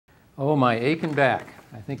Oh, my aching back.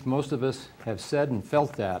 I think most of us have said and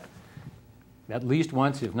felt that at least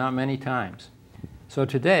once, if not many times. So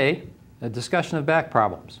today, a discussion of back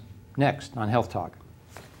problems. Next on Health Talk.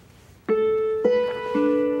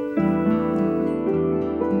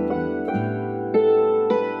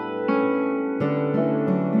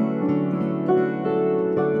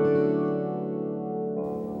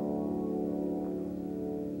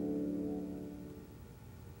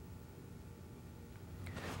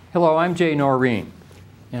 Hello, I'm Jay Noreen,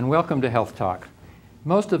 and welcome to Health Talk.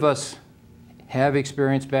 Most of us have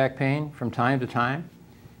experienced back pain from time to time.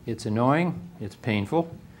 It's annoying, it's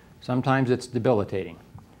painful, sometimes it's debilitating.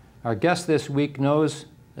 Our guest this week knows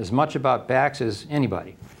as much about backs as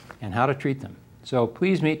anybody and how to treat them. So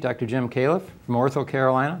please meet Dr. Jim Califf from Ortho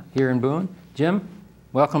Carolina here in Boone. Jim,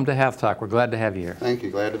 welcome to Health Talk. We're glad to have you here. Thank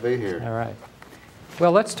you. Glad to be here. All right.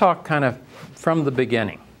 Well, let's talk kind of from the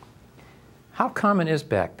beginning. How common is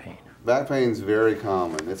back pain? Back pain is very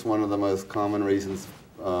common. It's one of the most common reasons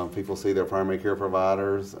people see their primary care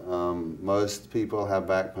providers. Most people have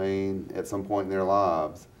back pain at some point in their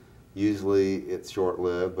lives. Usually it's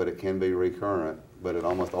short-lived, but it can be recurrent, but it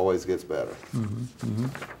almost always gets better.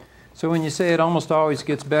 So when you say it almost always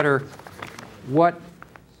gets better, what,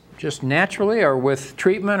 just naturally or with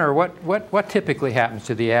treatment, or what typically happens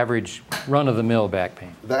to the average run-of-the-mill back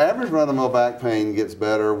pain? The average run-of-the-mill back pain gets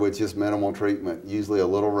better with just minimal treatment, usually a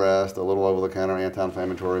little rest, a little over-the-counter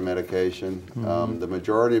anti-inflammatory medication. The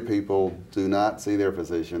majority of people do not see their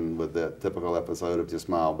physician with that typical episode of just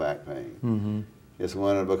mild back pain. It's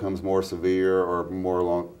when it becomes more severe or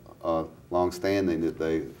more long-standing that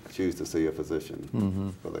they choose to see a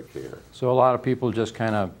physician for their care. So a lot of people just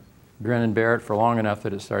kind of grin and bear it for long enough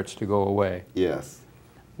that it starts to go away. Yes.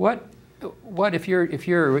 What if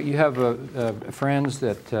you have friends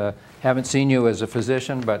that haven't seen you as a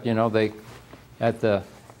physician, but you know they at the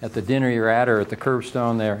dinner you're at or at the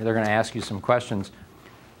curbstone they're going to ask you some questions.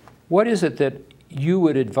 What is it that you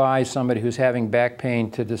would advise somebody who's having back pain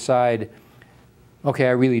to decide, okay,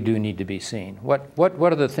 I really do need to be seen? What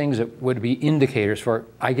are the things that would be indicators for,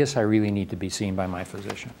 I guess I really need to be seen by my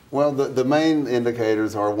physician? Well, the main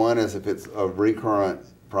indicators are, one is if it's a recurrent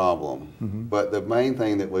problem, but the main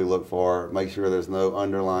thing that we look for, make sure there's no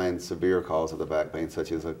underlying severe cause of the back pain,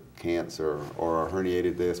 such as a cancer or a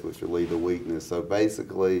herniated disc, which would lead to weakness. So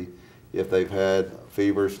basically, if they've had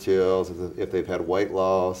fevers, chills, if they've had weight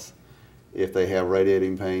loss, if they have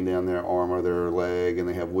radiating pain down their arm or their leg, and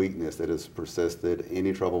they have weakness that has persisted,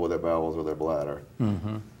 any trouble with their bowels or their bladder.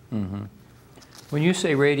 When you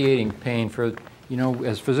say radiating pain, for, you know,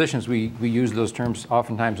 as physicians we use those terms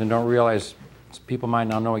oftentimes and don't realize people might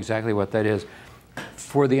not know exactly what that is.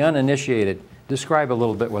 For the uninitiated, describe a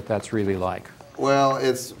little bit what that's really like. Well,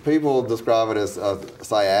 people describe it as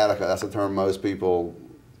sciatica. That's a term most people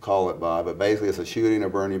call it by, but basically it's a shooting or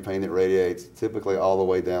burning pain that radiates typically all the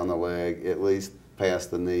way down the leg, at least past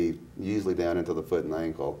the knee, usually down into the foot and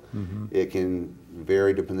ankle. It can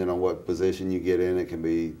vary depending on what position you get in. It can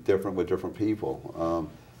be different with different people.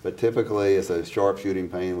 But typically it's a sharp shooting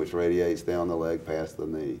pain which radiates down the leg past the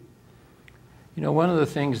knee. You know, one of the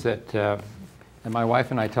things that my wife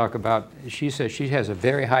and I talk about, she says she has a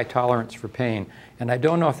very high tolerance for pain, and I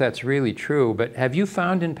don't know if that's really true, but have you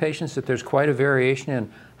found in patients that there's quite a variation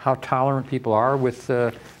in how tolerant people are with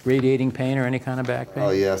radiating pain or any kind of back pain? Oh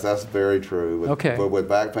yes, that's very true. But with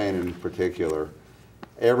back pain in particular,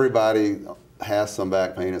 everybody has some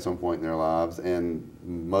back pain at some point in their lives, and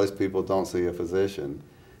most people don't see a physician.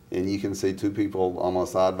 And you can see two people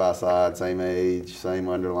almost side by side, same age, same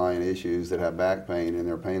underlying issues that have back pain, and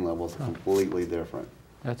their pain levels are completely different.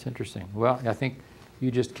 That's interesting. Well, I think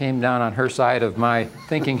you just came down on her side of my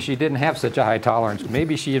thinking she didn't have such a high tolerance.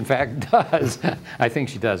 Maybe she in fact does. I think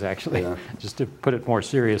she does actually, just to put it more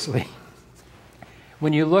seriously.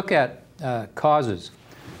 When you look at causes,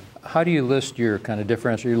 how do you list your kind of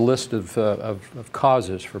differential, your list of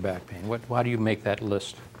causes for back pain? Why do you make that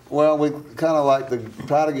list? Well, we kind of like to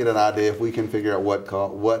try to get an idea if we can figure out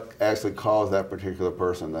what actually caused that particular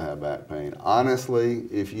person to have back pain. Honestly,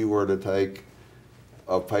 if you were to take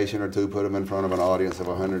a patient or two, put them in front of an audience of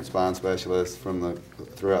 100 spine specialists from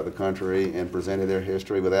throughout the country and presented their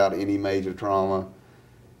history without any major trauma,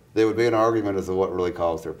 there would be an argument as to what really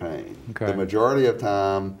caused their pain. The majority of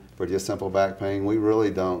time, for just simple back pain, we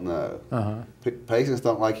really don't know. Patients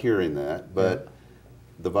don't like hearing that, but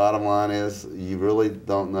the bottom line is you really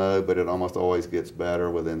don't know, but it almost always gets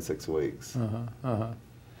better within 6 weeks.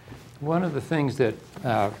 One of the things that,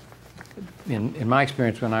 in my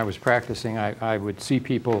experience when I was practicing, I would see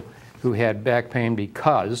people who had back pain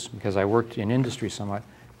because I worked in industry somewhat,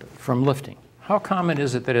 from lifting. How common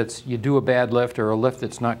is it that you do a bad lift or a lift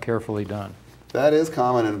that's not carefully done? That is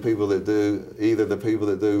common in people that do, either the people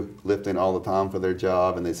that do lifting all the time for their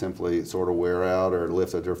job and they simply sort of wear out or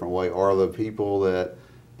lift a different way, or the people that,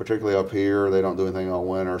 particularly up here, they don't do anything all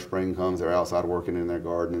winter, spring comes, they're outside working in their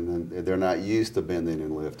garden and they're not used to bending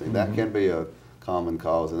and lifting. Mm-hmm. That can be a common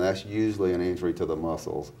cause, and that's usually an injury to the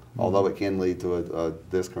muscles, mm-hmm. although it can lead to a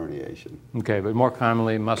disc herniation. Okay, but more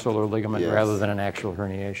commonly muscle or ligament, yes. rather than an actual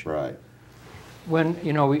herniation. Right. When,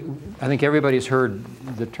 you know, I think everybody's heard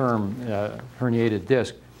the term herniated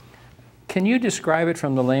disc. Can you describe it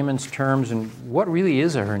from the layman's terms, and what really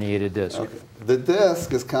is a herniated disc? Okay. The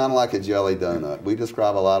disc is kind of like a jelly donut. We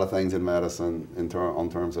describe a lot of things in medicine on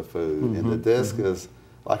terms of food, mm-hmm. and the disc mm-hmm. is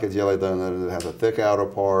like a jelly donut, and it has a thick outer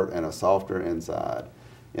part and a softer inside.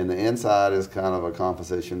 And the inside is kind of a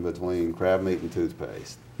composition between crab meat and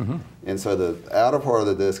toothpaste. Mm-hmm. And so the outer part of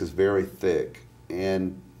the disc is very thick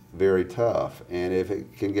and very tough, and if it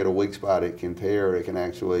can get a weak spot, it can tear. It can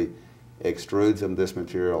actually extrude some of this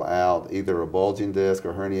material out, either a bulging disc,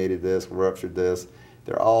 or herniated disc, ruptured disc.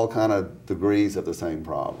 They're all kind of degrees of the same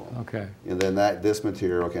problem. Okay. And then this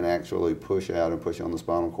material can actually push out and push on the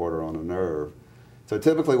spinal cord or on a nerve. So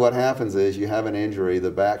typically what happens is you have an injury,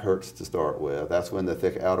 the back hurts to start with. That's when the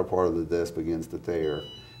thick outer part of the disc begins to tear.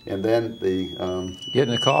 And then the...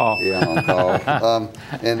 Getting a call. Yeah, on call.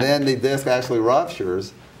 And then the disc actually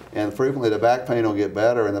ruptures, and frequently the back pain will get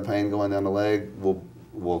better and the pain going down the leg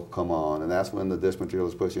will come on, and that's when the disc material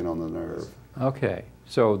is pushing on the nerve. Okay,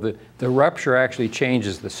 so the rupture actually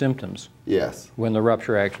changes the symptoms. Yes. When the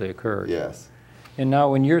rupture actually occurs. Yes. And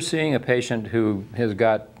now when you're seeing a patient who has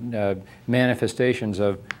got manifestations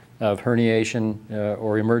of herniation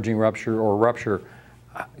or emerging rupture or rupture,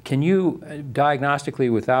 can you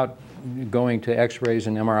diagnostically, without going to x-rays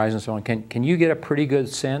and MRIs and so on, can you get a pretty good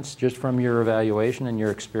sense just from your evaluation and your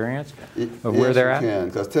experience of where they're at? Yes, you can,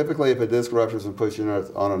 because typically if a disc ruptures and pushing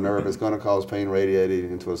on a nerve, it's going to cause pain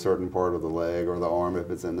radiating into a certain part of the leg or the arm if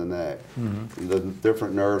it's in the neck. Mm-hmm. The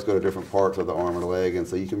different nerves go to different parts of the arm or the leg, and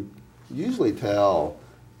so you can usually tell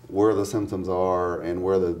where the symptoms are and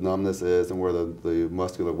where the numbness is and where the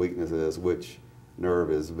muscular weakness is, which nerve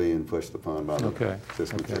is being pushed upon by the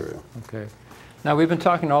disc material. Okay. Now, we've been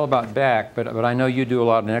talking all about back, but I know you do a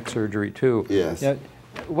lot of neck surgery too. Yes.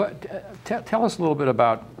 Tell us a little bit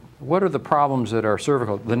about what are the problems that are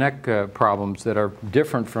cervical, the neck problems that are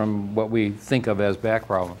different from what we think of as back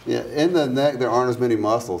problems? Yeah, in the neck there aren't as many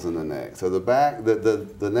muscles in the neck. So the back,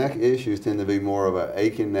 the neck issues tend to be more of an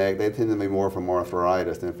aching neck. They tend to be more from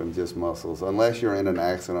arthritis than from just muscles, unless you're in an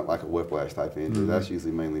accident like a whiplash type injury. Mm-hmm. That's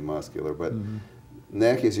usually mainly muscular. But mm-hmm.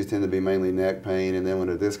 neck issues tend to be mainly neck pain, and then when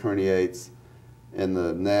a disc herniates in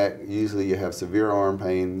the neck, usually you have severe arm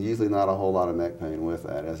pain, usually not a whole lot of neck pain with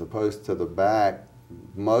that, as opposed to the back,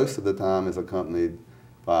 most of the time is accompanied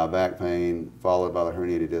by back pain, followed by the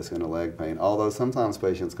herniated disc and the leg pain, although sometimes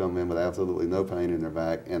patients come in with absolutely no pain in their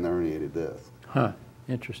back and the herniated disc. Huh,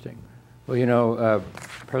 interesting. Well, you know,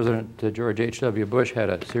 President George H.W. Bush had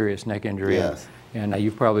a serious neck injury, yes. and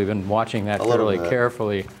you've probably been watching that fairly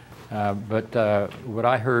carefully. But what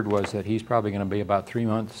I heard was that he's probably going to be about 3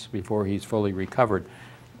 months before he's fully recovered.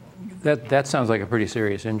 That sounds like a pretty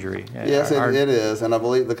serious injury. Yes, it is, and I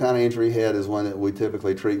believe the kind of injury he had is one that we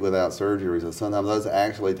typically treat without surgeries, and sometimes those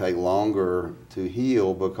actually take longer to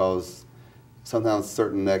heal because sometimes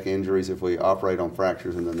certain neck injuries, if we operate on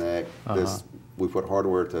fractures in the neck, we put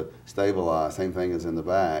hardware to stabilize, same thing as in the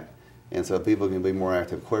back, and so people can be more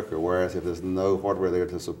active quicker, whereas if there's no hardware there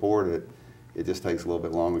to support it, it just takes a little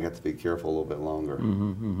bit longer. You have to be careful a little bit longer.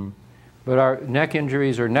 Mm-hmm, mm-hmm. But are neck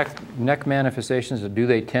injuries or neck manifestations, do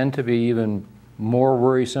they tend to be even more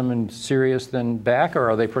worrisome and serious than back, or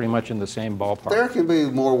are they pretty much in the same ballpark? There can be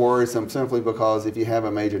more worrisome simply because if you have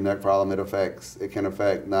a major neck problem, it can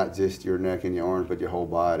affect not just your neck and your arms, but your whole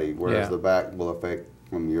body, whereas the back will affect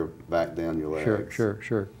from your back down your legs.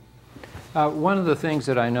 Sure. One of the things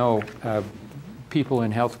that I know people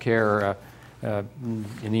in healthcare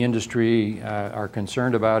in the industry are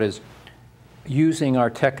concerned about is using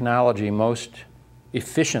our technology most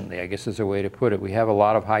efficiently, I guess is a way to put it. We have a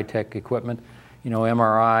lot of high-tech equipment, you know,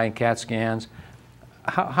 MRI, CAT scans.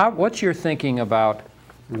 What's your thinking about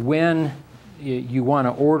when you want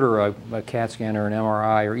to order a CAT scan or an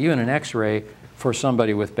MRI or even an X-ray for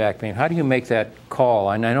somebody with back pain? How do you make that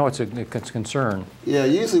call? And I know it's a concern. Yeah,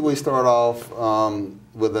 usually we start off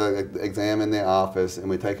with an exam in the office and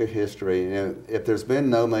we take a history. And if there's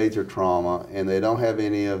been no major trauma and they don't have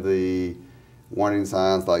any of the warning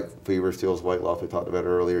signs like fever, chills, weight loss we talked about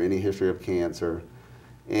earlier, any history of cancer,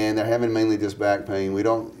 and they're having mainly just back pain, we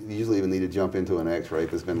don't usually even need to jump into an X-ray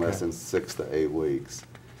if it's been less than 6 to 8 weeks.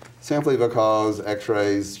 Simply because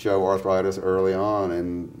x-rays show arthritis early on,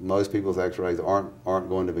 and most people's x-rays aren't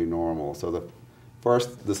going to be normal. So the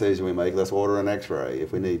first decision we make, let's order an x-ray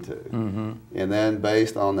if we need to. Mm-hmm. And then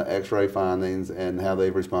based on the x-ray findings and how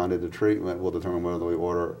they've responded to treatment, we'll determine whether we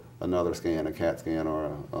order another scan, a CAT scan or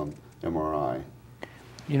an MRI.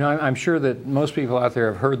 You know, I'm sure that most people out there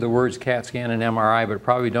have heard the words CAT scan and MRI, but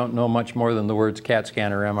probably don't know much more than the words CAT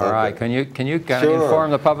scan or MRI. Okay. Can you kind of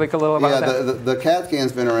inform the public a little about that? Yeah, the CAT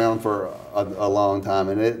scan's been around for a long time,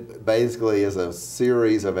 and it basically is a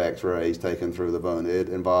series of x-rays taken through the bone. It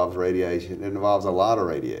involves radiation. It involves a lot of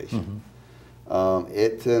radiation. Mm-hmm.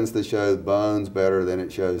 It tends to show bones better than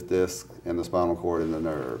it shows discs and the spinal cord and the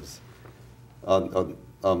nerves.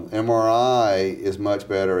 MRI is much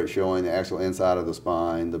better at showing the actual inside of the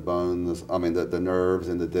spine, the bones, the nerves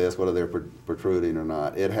and the disc, whether they're protruding or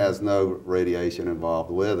not. It has no radiation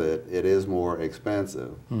involved with it. It is more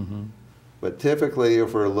expensive. Mm-hmm. But typically,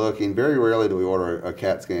 if we're looking, very rarely do we order a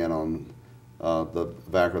CAT scan on the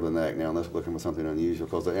back of the neck now, unless we're looking for something unusual,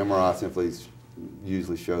 because the MRI simply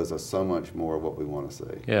usually shows us so much more of what we want to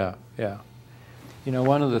see. Yeah, yeah. You know,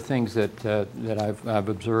 one of the things that I've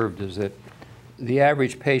observed is that the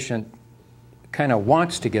average patient kind of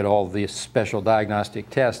wants to get all these special diagnostic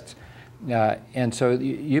tests, and so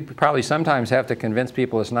you probably sometimes have to convince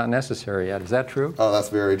people it's not necessary yet. Is that true? Oh, that's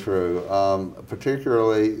very true.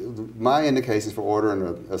 Particularly, my indications for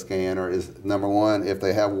ordering a scanner is, number one, if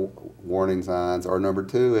they have warning signs, or number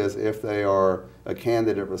two is if they are a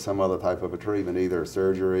candidate for some other type of a treatment, either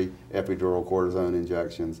surgery, epidural cortisone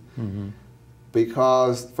injections. Mm-hmm.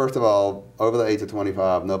 Because, first of all, over the age of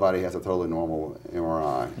 25, nobody has a totally normal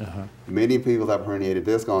MRI. Uh-huh. Many people have herniated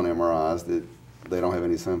disc on MRIs that they don't have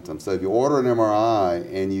any symptoms. So if you order an MRI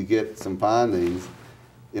and you get some findings,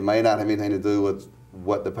 it may not have anything to do with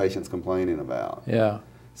what the patient's complaining about. Yeah.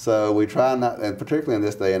 So we try not, and particularly in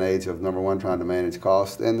this day and age of, number one, trying to manage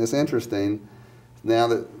costs. And it's interesting, now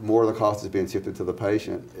that more of the cost is being shifted to the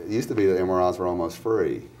patient, it used to be that MRIs were almost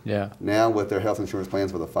free. Yeah. Now with their health insurance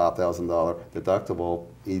plans with a $5,000 deductible,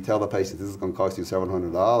 you tell the patient this is going to cost you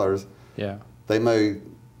 $700. Yeah. They may,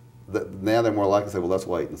 now they're more likely to say, well, let's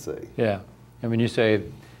wait and see. Yeah. And when you say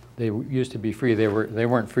they used to be free, they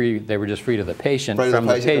weren't free, they were just free to the patient from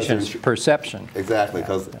the patient's perception. Exactly,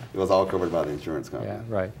 because it was all covered by the insurance company. Yeah,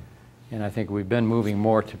 right. And I think we've been moving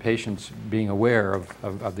more to patients being aware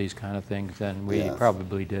of these kind of things than we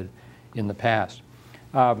probably did in the past.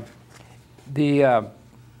 The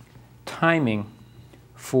timing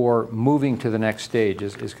for moving to the next stage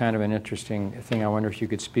is kind of an interesting thing I wonder if you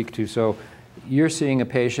could speak to. So you're seeing a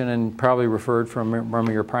patient and probably referred from one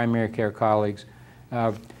of your primary care colleagues.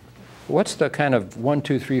 What's the kind of 1,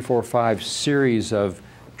 2, 3, 4, 5 series of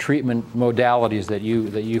treatment modalities that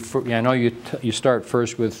I know you start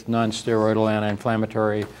first with non-steroidal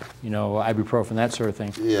anti-inflammatory, ibuprofen, that sort of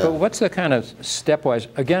thing. Yeah. But what's the kind of stepwise,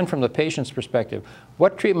 again from the patient's perspective,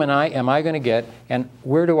 what treatment am I going to get, and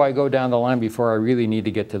where do I go down the line before I really need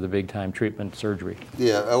to get to the big time treatment surgery?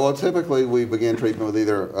 Yeah, well typically we begin treatment with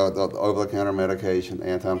either over-the-counter medication,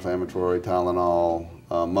 anti-inflammatory, Tylenol,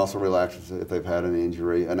 muscle relaxants if they've had an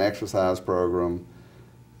injury, an exercise program.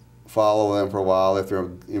 Follow them for a while. If they're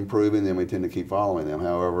improving, then we tend to keep following them.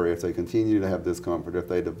 However, if they continue to have discomfort, if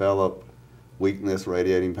they develop weakness,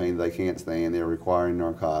 radiating pain they can't stand, they're requiring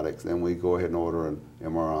narcotics, then we go ahead and order an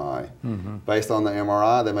MRI. Mm-hmm. Based on the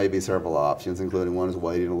MRI, there may be several options, including one is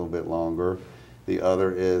waiting a little bit longer, the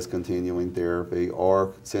other is continuing therapy,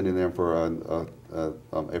 or sending them for an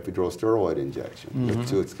epidural steroid injection,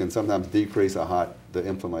 mm-hmm. which can sometimes decrease the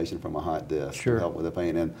inflammation from a hot disc to help with the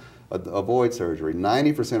pain. And avoid surgery.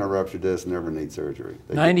 90% of ruptured discs never need surgery.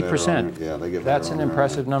 90%? Yeah, they get better. That's an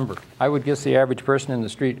impressive number. I would guess the average person in the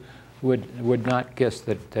street would not guess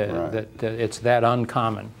that it's that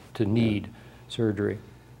uncommon to need surgery.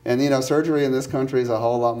 And surgery in this country is a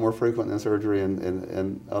whole lot more frequent than surgery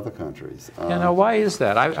in other countries. Now why is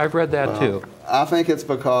that? I've read that too. I think it's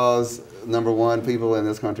because, number one, people in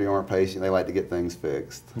this country aren't patient. They like to get things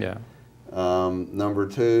fixed. Yeah. Number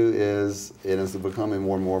two is it is becoming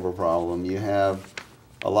more and more of a problem. You have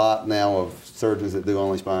a lot now of surgeons that do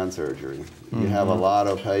only spine surgery. Mm-hmm. You have a lot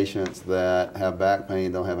of patients that have back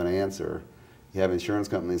pain, don't have an answer. You have insurance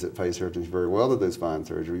companies that pay surgeons very well to do spine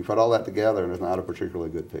surgery. You put all that together and it's not a particularly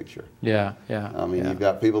good picture. Yeah, yeah. You've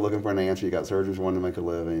got people looking for an answer, you've got surgeons wanting to make a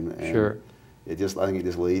living. And I think it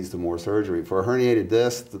just leads to more surgery. For a herniated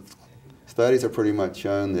disc, studies have pretty much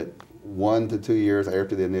shown that 1 to 2 years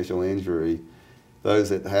after the initial injury, those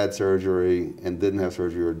that had surgery and didn't have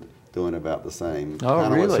surgery are doing about the same. Oh, kind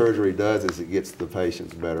of really? What surgery does is it gets the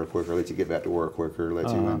patients better quicker, lets you get back to work quicker,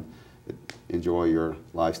 lets you enjoy your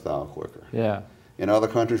lifestyle quicker. Yeah. In other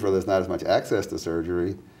countries where there's not as much access to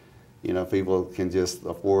surgery, you know, people can just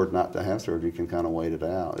afford not to have surgery, can kind of wait it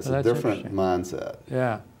out. It's a different mindset.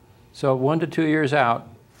 Yeah. So 1 to 2 years out,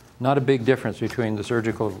 not a big difference between the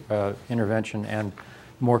surgical intervention and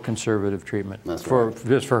more conservative treatment. That's for right.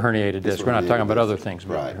 Just for herniated disc. We're not talking about other things,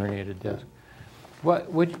 but right. Herniated disc.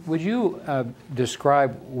 What would you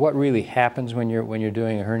describe what really happens when you're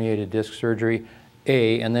doing a herniated disc surgery,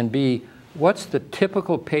 A, and then B, what's the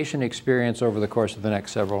typical patient experience over the course of the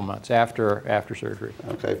next several months after surgery?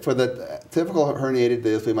 Okay, for the typical herniated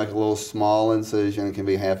disc, we make a little small incision. It can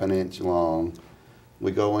be 1/2 inch long.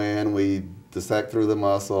 We go in, we dissect through the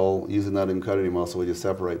muscle, using not even cut any muscle, we just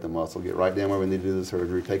separate the muscle, get right down where we need to do the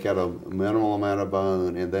surgery, take out a minimal amount of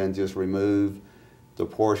bone, and then just remove the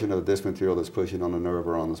portion of the disc material that's pushing on the nerve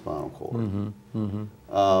or on the spinal cord.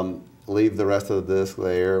 Leave the rest of the disc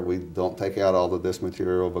there. We don't take out all the disc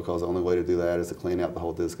material because the only way to do that is to clean out the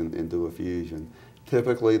whole disc and do a fusion.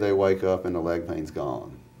 Typically, they wake up and the leg pain's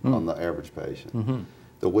gone on the average patient.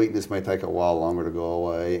 The weakness may take a while longer to go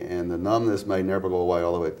away, and the numbness may never go away,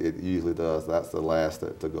 although it usually does. That's the last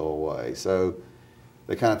to go away. So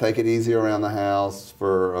they kind of take it easy around the house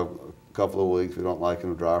for a couple of weeks. We don't like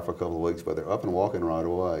them to dry for a couple of weeks, but they're up and walking right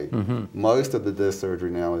away. Most of the disc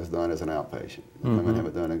surgery now is done as an outpatient. They come and have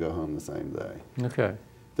it done and go home the same day. Okay.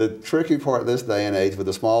 The tricky part this day and age with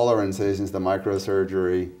the smaller incisions, the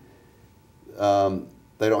microsurgery,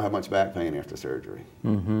 they don't have much back pain after surgery.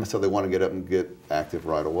 So they want to get up and get active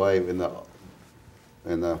right away. In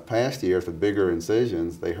the past years with bigger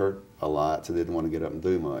incisions, they hurt a lot, so they didn't want to get up and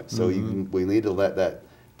do much. So we need to let that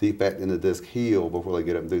defect in the disc heal before they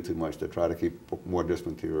get up and do too much to try to keep more disc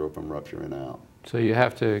material from rupturing out. So you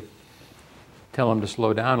have to tell them to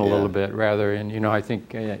slow down a little bit rather, and you know, I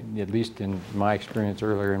think at least in my experience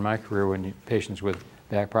earlier in my career when patients with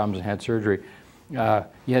back problems and had surgery, you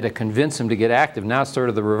had to convince them to get active. Now it's sort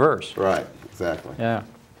of the reverse. Right, exactly. Yeah.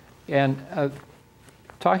 And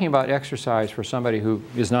talking about exercise for somebody who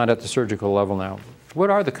is not at the surgical level now, what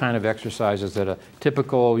are the kind of exercises that a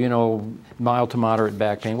typical, you know, mild to moderate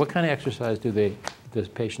back pain, what kind of exercise do the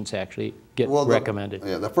patients actually get recommended?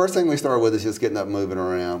 The first thing we start with is just getting up and moving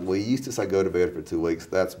around. We used to say go to bed for 2 weeks.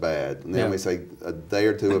 That's bad. And then we say a day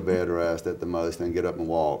or two of bed rest at the most and get up and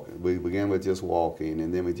walk. We begin with just walking,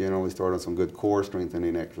 and then we generally start on some good core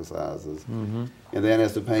strengthening exercises. And then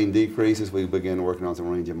as the pain decreases, we begin working on some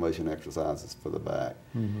range of motion exercises for the back.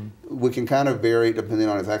 We can kind of vary depending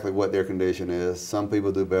on exactly what their condition is. Some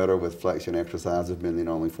people do better with flexion exercises, bending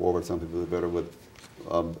only forward. Some people do better with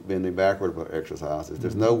bending backward exercises.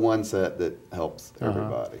 There's no one set that helps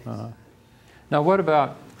everybody. Now what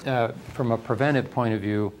about from a preventive point of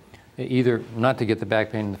view, either not to get the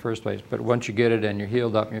back pain in the first place, but once you get it and you're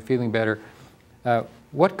healed up and you're feeling better,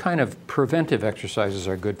 what kind of preventive exercises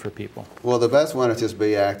are good for people? Well, the best one is just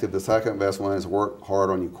be active. The second best one is work hard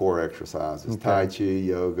on your core exercises. Tai Chi,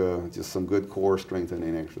 yoga, just some good core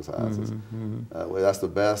strengthening exercises. That's the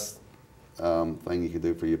best thing you can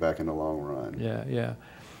do for your back in the long run.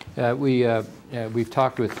 We've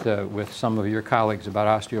talked with some of your colleagues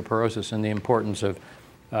about osteoporosis and the importance of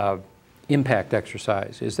impact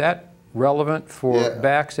exercise. Is that relevant for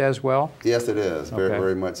backs as well? Yes, it is,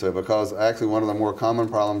 very much so, because actually one of the more common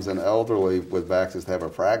problems in elderly with backs is to have a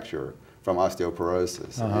fracture from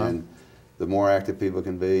osteoporosis. And the more active people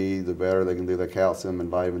can be, the better they can do their calcium and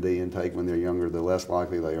vitamin D intake when they're younger, the less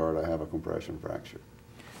likely they are to have a compression fracture.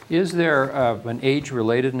 Is there an age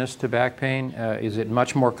relatedness to back pain? Is it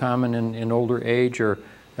much more common in older age, or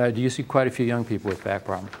do you see quite a few young people with back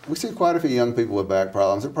problems? We see quite a few young people with back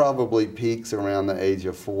problems. It probably peaks around the age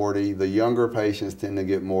of 40. The younger patients tend to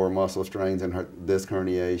get more muscle strains and disc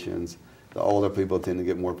herniations. The older people tend to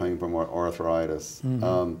get more pain from arthritis.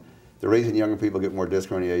 The reason younger people get more disc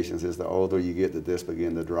herniations is the older you get, the discs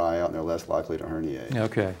begin to dry out and they're less likely to herniate.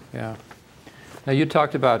 Okay, yeah. Now you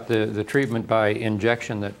talked about the treatment by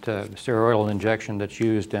injection, that steroidal injection that's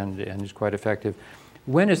used and is quite effective.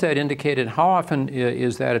 When is that indicated? How often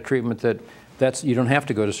is that a treatment that's you don't have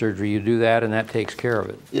to go to surgery, you do that and that takes care of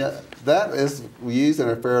it? Yeah, that is used in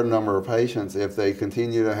a fair number of patients if they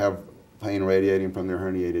continue to have pain radiating from their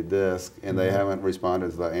herniated disc and they haven't responded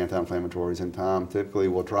to the anti-inflammatories in time. Typically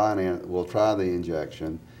we'll try the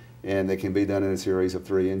injection, and it can be done in a series of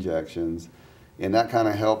 3 injections. And that kind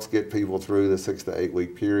of helps get people through the 6 to 8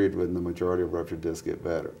 week period when the majority of ruptured discs get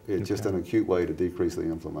better. It's just an acute way to decrease the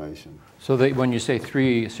inflammation. So when you say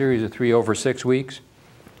a series of 3 over 6 weeks?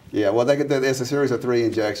 Yeah, well, it's a series of 3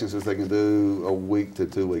 injections, which they can do a week to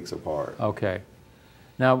 2 weeks apart. Okay.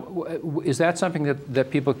 Now, is that something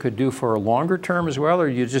that people could do for a longer term as well, or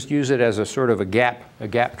you just use it as a sort of a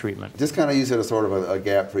gap treatment? Just kind of use it as sort of a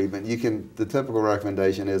gap treatment. You can, the typical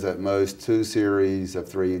recommendation is at most 2 series of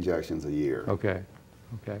 3 injections a year. Okay,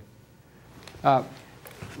 okay.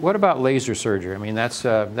 What about laser surgery? I mean, that's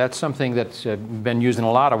something that's been used in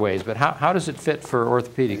a lot of ways, but how does it fit for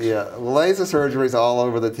orthopedics? Yeah, laser surgery is all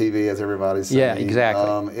over the TV, as everybody's saying. Yeah,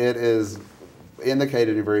 exactly. It is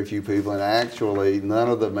indicated to very few people, and actually none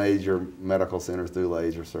of the major medical centers do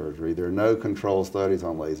laser surgery. There are no controlled studies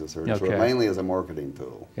on laser surgery, so Okay. mainly as a marketing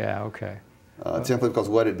tool. Yeah, okay. Simply because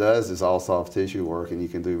what it does is all soft tissue work, and you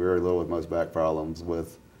can do very little with most back problems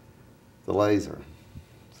with the laser.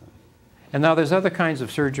 So. And now there's other kinds of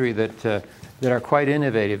surgery that are quite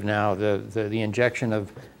innovative now. The injection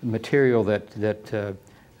of material that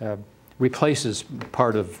replaces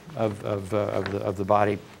part of the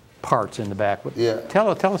body parts in the back. Yeah. Tell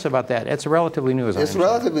us about that. It's relatively new, as I It's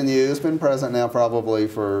understand. relatively new. It's been present now probably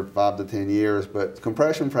for 5 to 10 years, but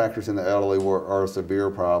compression fractures in the elderly are a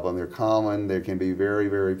severe problem. They're common. They can be very,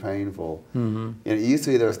 very painful. Mm-hmm. And it used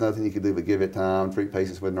to be there was nothing you could do but give it time, treat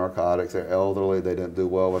patients with narcotics. They're elderly. They don't do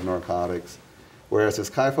well with narcotics. Whereas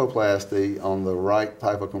this kyphoplasty on the right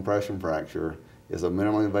type of compression fracture is a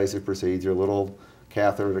minimally invasive procedure, a little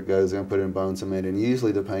catheter that goes in, put in bone cement, and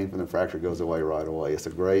usually the pain from the fracture goes away right away. It's a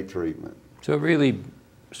great treatment. So it really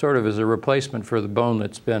sort of is a replacement for the bone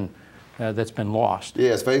that's been lost.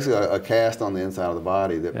 Yeah, it's basically a cast on the inside of the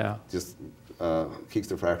body that Yeah. just keeps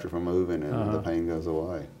the fracture from moving, and the pain goes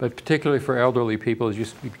away. But particularly for elderly people,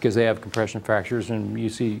 just because they have compression fractures, and you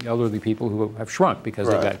see elderly people who have shrunk because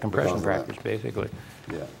they've got compression fractures, basically.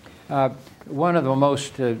 Yeah. One of the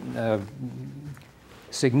most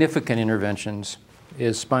significant interventions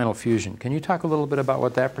is spinal fusion. Can you talk a little bit about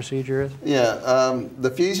what that procedure is? Yeah, the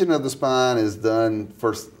fusion of the spine is done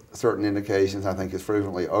for certain indications. I think it's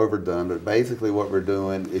frequently overdone, but basically what we're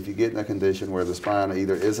doing, if you get in a condition where the spine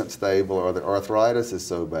either isn't stable or the arthritis is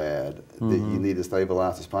so bad that you need to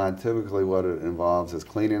stabilize the spine, typically what it involves is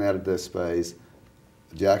cleaning out a disc space,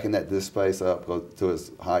 jacking that disc space up to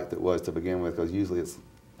its height that was to begin with, because usually it's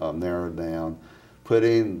narrowed down,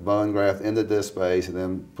 putting bone graft in the disc space, and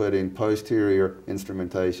then putting posterior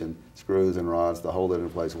instrumentation, screws and rods to hold it in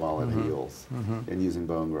place while it heals, and using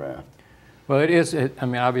bone graft. Well, it is. I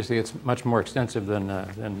mean, obviously, it's much more extensive than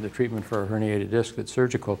the treatment for a herniated disc that's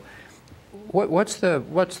surgical. What's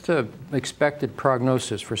the expected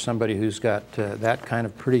prognosis for somebody who's got that kind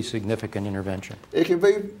of pretty significant intervention? It can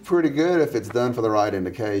be pretty good if it's done for the right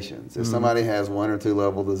indications. If somebody has 1 or 2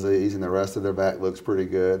 level disease and the rest of their back looks pretty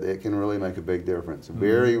good, it can really make a big difference.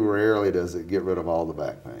 Very rarely does it get rid of all the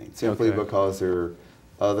back pain, simply because there are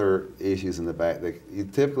other issues in the back.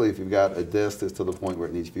 Typically, if you've got a disc that's to the point where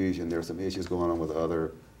it needs fusion, there's some issues going on with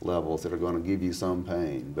other levels that are going to give you some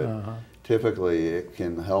pain. But typically, it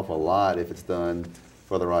can help a lot if it's done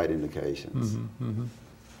for the right indications.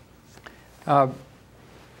 I'd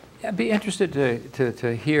be interested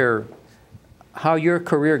to hear how your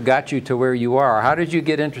career got you to where you are. How did you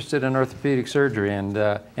get interested in orthopedic surgery, and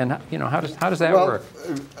you know, how does that work?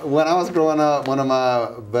 When I was growing up, one of my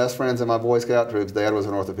best friends in my Boy Scout troops, Dad was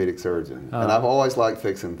an orthopedic surgeon, and I've always liked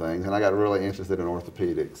fixing things, and I got really interested in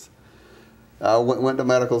orthopedics. I went to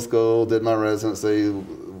medical school, did my residency,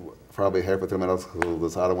 probably halfway through medical school,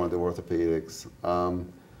 decided I wanted to do orthopedics.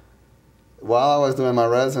 While I was doing my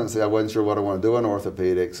residency, I wasn't sure what I wanted to do in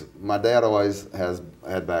orthopedics. My dad always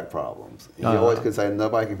had back problems. He always could say,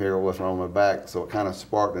 nobody can figure out what's wrong with my back, so it kind of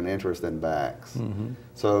sparked an interest in backs.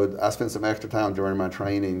 So I spent some extra time during my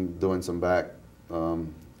training doing some back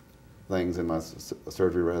things in my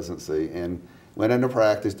surgery residency, and went into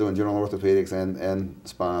practice doing general orthopedics and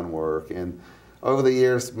spine work. And over the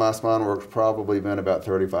years, my spine work's probably been about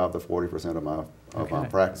 35 to 40% of my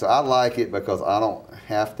practice. So I like it because I don't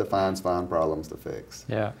have to find spine problems to fix.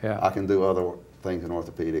 Yeah, yeah. I can do other things in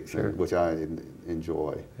orthopedics, which I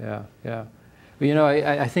enjoy. Yeah, yeah. Well, you know,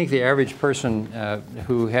 I think the average person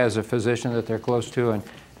who has a physician that they're close to and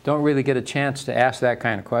don't really get a chance to ask that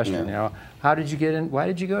kind of question. You know, how did you get in? Why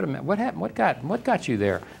did you go to? What happened? What got you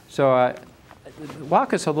there? So,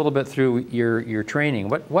 walk us a little bit through your training.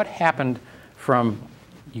 What happened from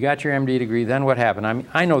you got your MD degree, then what happened? I mean,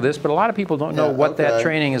 I know this, but a lot of people don't know what that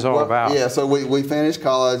training is all about. Yeah, so we finished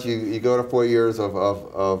college. You go to 4 years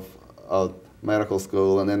of medical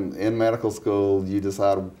school, and then in medical school, you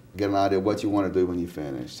decide to get an idea of what you want to do when you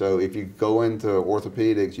finish. So if you go into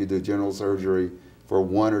orthopedics, you do general surgery for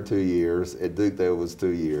 1 or 2 years. At Duke, that was 2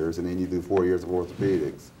 years, and then you do 4 years of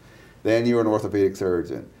orthopedics. Then you're an orthopedic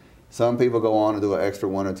surgeon. Some people go on and do an extra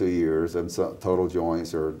 1 or 2 years in total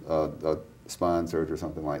joints or spine surgery or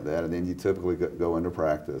something like that, and then you typically go into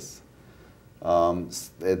practice.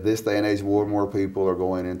 At this day and age, more and more people are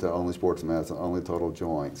going into only sports medicine, only total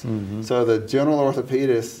joints. So the general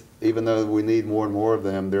orthopedists, even though we need more and more of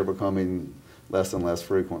them, they're becoming less and less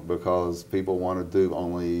frequent because people want to do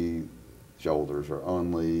only shoulders or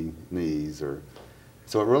only knees.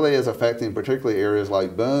 So it really is affecting particularly areas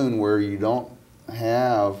like bone where you don't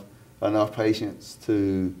have enough patients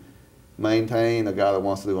to maintain a guy that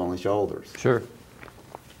wants to do only shoulders. Sure.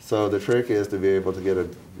 So the trick is to be able to get a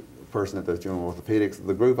person that does general orthopedics.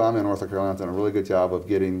 The group I'm in, North Carolina, has done a really good job of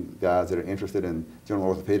getting guys that are interested in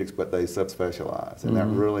general orthopedics, but they subspecialize, and that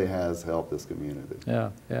really has helped this community.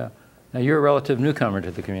 Yeah, yeah. Now, you're a relative newcomer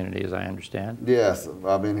to the community, as I understand. Yes,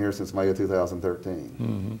 I've been here since May of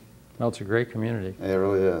 2013. Well, it's a great community. It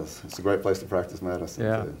really is. It's a great place to practice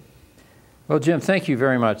medicine, too. Well, Jim, thank you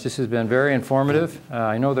very much. This has been very informative.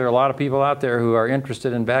 I know there are a lot of people out there who are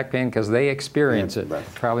interested in back pain because they experience it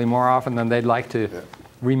probably more often than they'd like to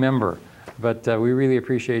remember. But we really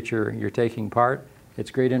appreciate your taking part.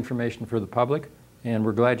 It's great information for the public, and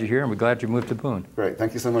we're glad you're here, and we're glad you moved to Boone. Great.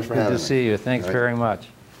 Thank you so much for having me. Good to see you. Thanks very much.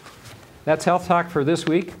 That's Health Talk for this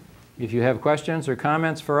week. If you have questions or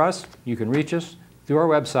comments for us, you can reach us through our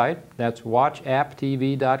website. That's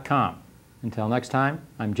watchapptv.com. Until next time,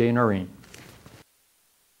 I'm Jay Noreen.